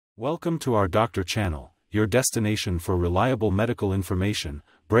Welcome to our Doctor Channel, your destination for reliable medical information,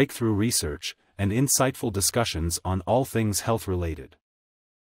 breakthrough research, and insightful discussions on all things health-related.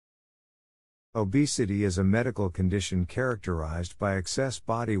 Obesity is a medical condition characterized by excess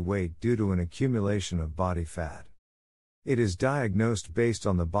body weight due to an accumulation of body fat. It is diagnosed based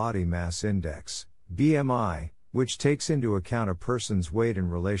on the body mass index, BMI, which takes into account a person's weight in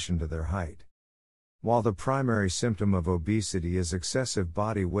relation to their height. While the primary symptom of obesity is excessive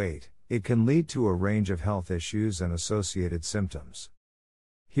body weight, it can lead to a range of health issues and associated symptoms.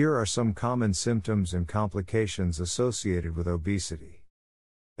 Here are some common symptoms and complications associated with obesity.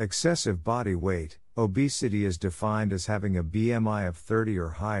 Excessive body weight. Obesity is defined as having a BMI of 30 or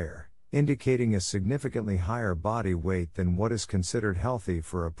higher, indicating a significantly higher body weight than what is considered healthy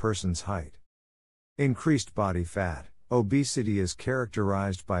for a person's height. Increased body fat. Obesity is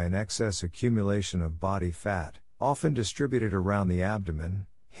characterized by an excess accumulation of body fat, often distributed around the abdomen,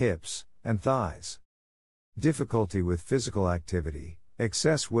 hips, and thighs. Difficulty with physical activity.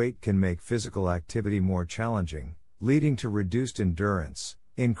 Excess weight can make physical activity more challenging, leading to reduced endurance,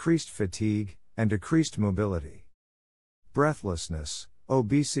 increased fatigue, and decreased mobility. Breathlessness.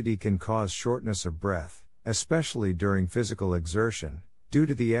 Obesity can cause shortness of breath, especially during physical exertion, due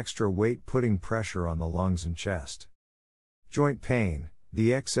to the extra weight putting pressure on the lungs and chest. Joint pain.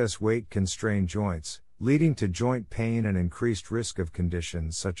 The excess weight can strain joints, leading to joint pain and increased risk of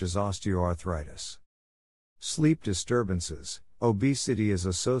conditions such as osteoarthritis. Sleep disturbances. Obesity is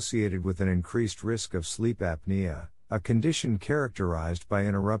associated with an increased risk of sleep apnea, a condition characterized by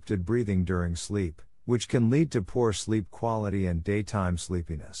interrupted breathing during sleep, which can lead to poor sleep quality and daytime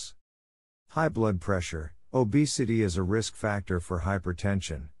sleepiness. High blood pressure. Obesity is a risk factor for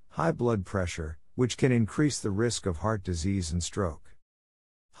hypertension, high blood pressure, which can increase the risk of heart disease and stroke.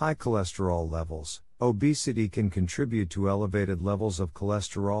 High cholesterol levels. Obesity can contribute to elevated levels of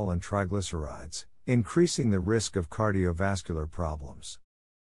cholesterol and triglycerides, increasing the risk of cardiovascular problems.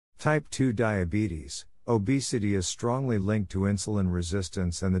 Type 2 diabetes. Obesity is strongly linked to insulin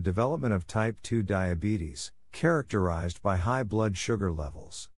resistance and the development of type 2 diabetes, characterized by high blood sugar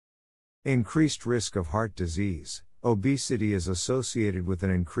levels. Increased risk of heart disease. Obesity is associated with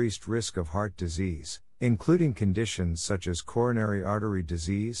an increased risk of heart disease, including conditions such as coronary artery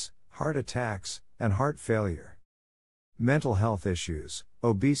disease, heart attacks, and heart failure. Mental health issues.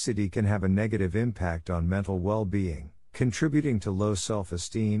 Obesity can have a negative impact on mental well-being, contributing to low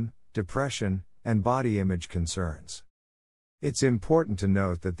self-esteem, depression, and body image concerns. It's important to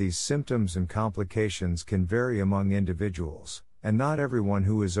note that these symptoms and complications can vary among individuals, and not everyone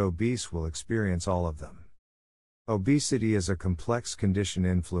who is obese will experience all of them. Obesity is a complex condition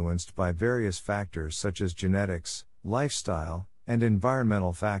influenced by various factors such as genetics, lifestyle, and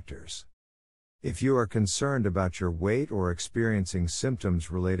environmental factors. If you are concerned about your weight or experiencing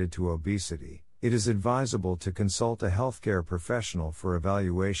symptoms related to obesity, it is advisable to consult a healthcare professional for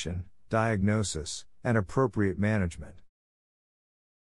evaluation, diagnosis, and appropriate management.